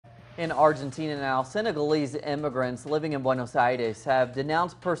In Argentina now, Senegalese immigrants living in Buenos Aires have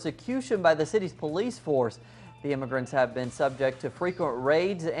denounced persecution by the city's police force. The immigrants have been subject to frequent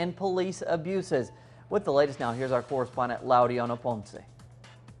raids and police abuses. With the latest now, here's our correspondent Laureano Ponce.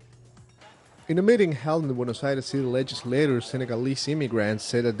 In a meeting held in the Buenos Aires city legislators, Senegalese immigrants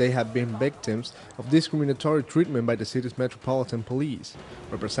said that they have been victims of discriminatory treatment by the city's metropolitan police.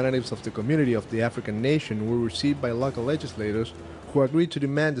 Representatives of the community of the African nation were received by local legislators who agreed to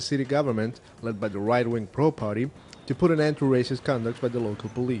demand the city government, led by the right-wing Pro Party, to put an end to racist conduct by the local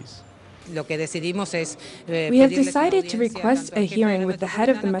police. We have decided to request a hearing with the head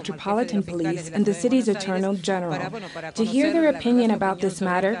of the Metropolitan Police and the city's Attorney General to hear their opinion about this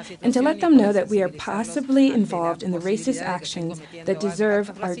matter and to let them know that we are possibly involved in the racist actions that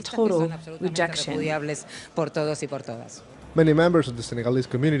deserve our total rejection. Many members of the Senegalese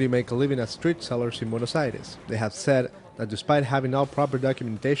community make a living as street sellers in Buenos Aires. They have said that despite having all proper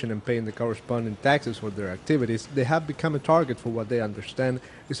documentation and paying the corresponding taxes for their activities, they have become a target for what they understand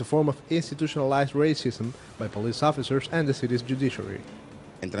is a form of institutionalized racism by police officers and the city's judiciary.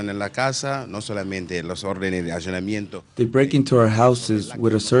 They break into our houses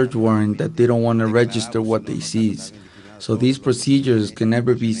with a search warrant that they don't want to register what they seize. So these procedures can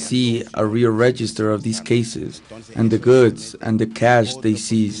never be seen a real register of these cases and the goods and the cash they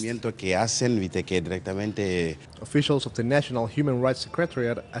seized. Officials of the National Human Rights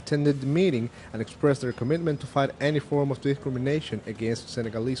Secretariat attended the meeting and expressed their commitment to fight any form of discrimination against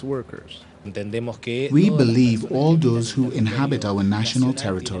Senegalese workers. We believe all those who inhabit our national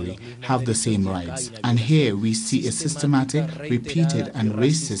territory have the same rights, and here we see a systematic, repeated and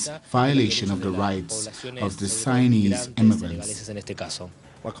racist violation of the rights of the Senegalese immigrants.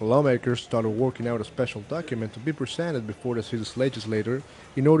 Local lawmakers started working out a special document to be presented before the city's legislature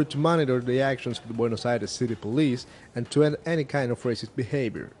in order to monitor the actions of the Buenos Aires City Police and to end any kind of racist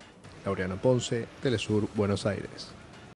behavior. Laureano Ponce, teleSUR, Buenos Aires.